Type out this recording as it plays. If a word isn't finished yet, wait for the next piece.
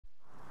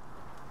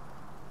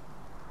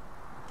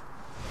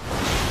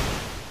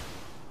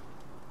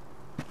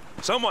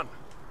Someone!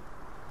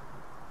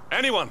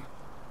 Anyone!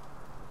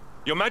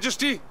 Your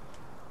Majesty?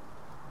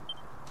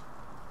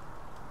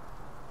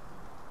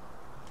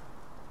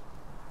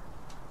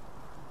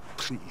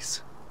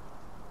 Please.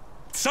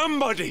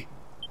 Somebody!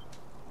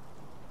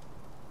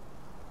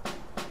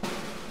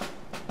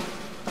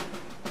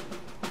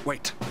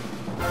 Wait.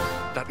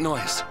 That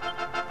noise.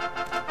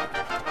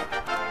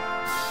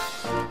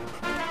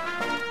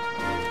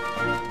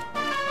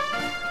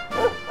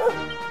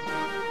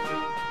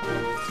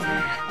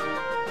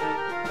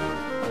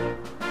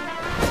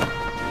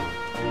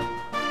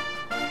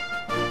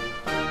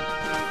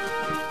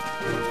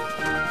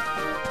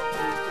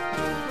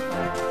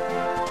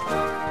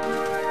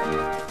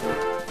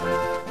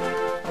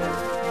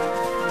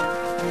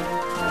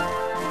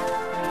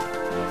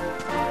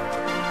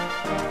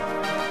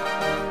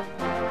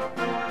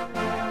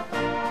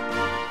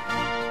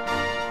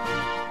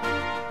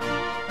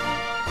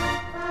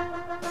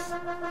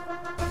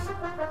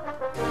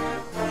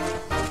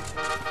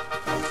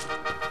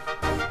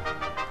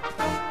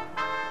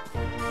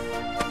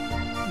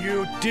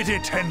 You did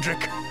it,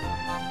 Hendrik.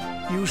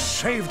 You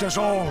saved us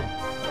all.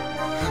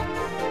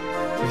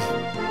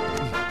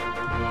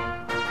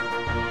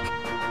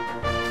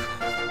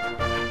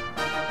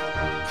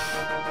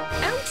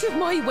 Out of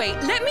my way!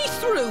 Let me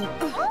through!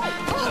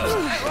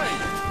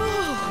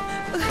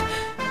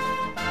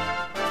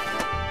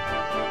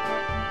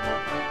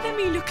 Let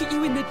me look at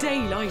you in the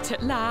daylight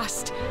at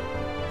last.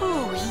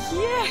 Oh,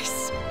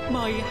 yes!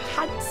 My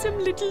handsome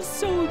little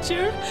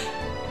soldier.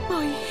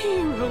 My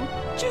hero.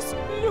 Just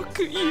look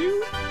at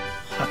you.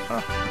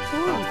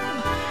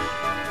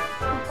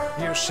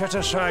 You set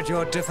aside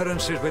your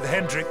differences with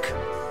Hendrik,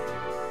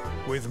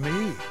 with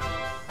me,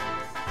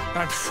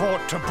 and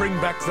fought to bring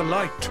back the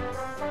light.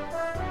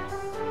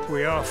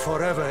 We are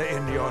forever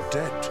in your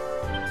debt.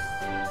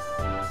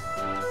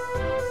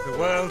 The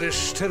world is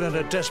still in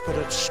a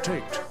desperate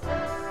state.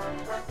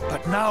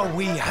 But now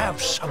we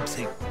have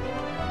something.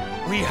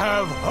 We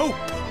have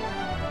hope.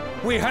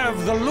 We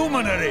have the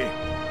luminary.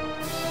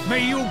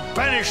 May you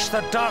banish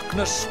the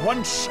darkness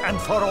once and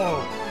for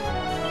all.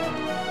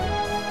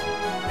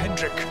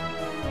 Hendrik,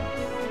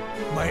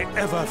 my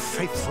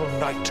ever-faithful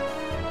knight,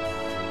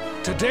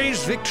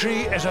 today's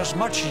victory is as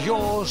much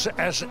yours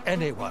as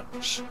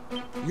anyone's.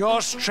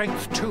 Your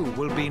strength, too,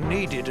 will be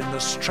needed in the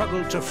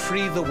struggle to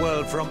free the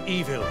world from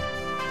evil.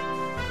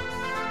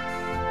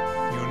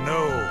 You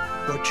know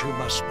what you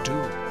must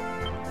do.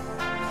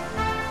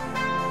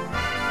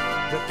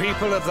 The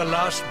people of the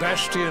last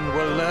bastion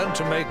will learn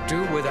to make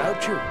do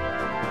without you,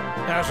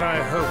 as I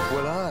hope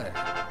will I.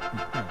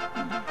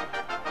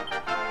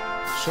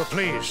 So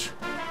please,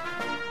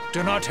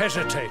 do not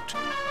hesitate.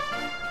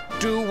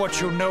 Do what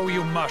you know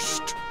you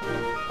must.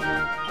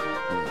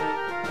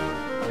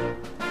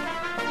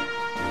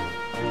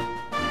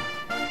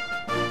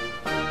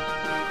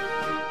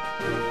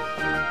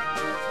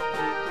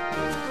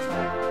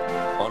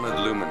 Honored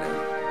Luminary,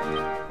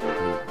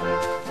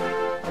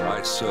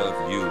 I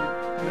serve you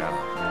now.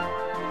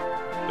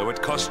 Though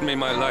it cost me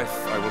my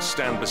life, I will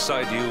stand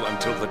beside you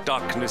until the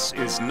darkness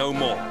is no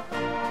more.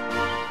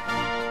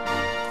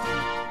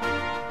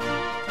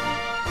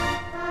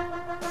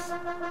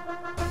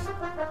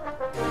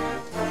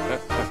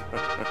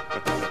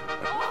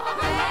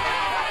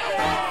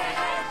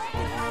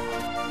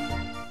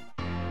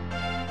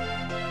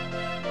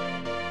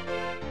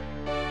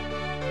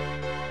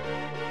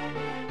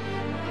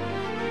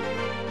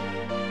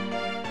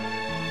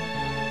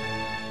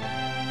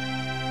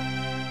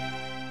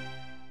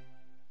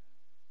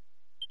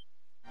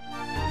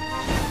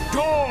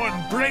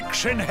 Dawn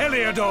breaks in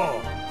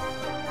Heliodor.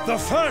 The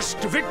first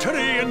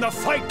victory in the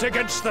fight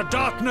against the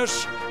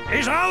darkness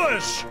is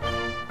ours!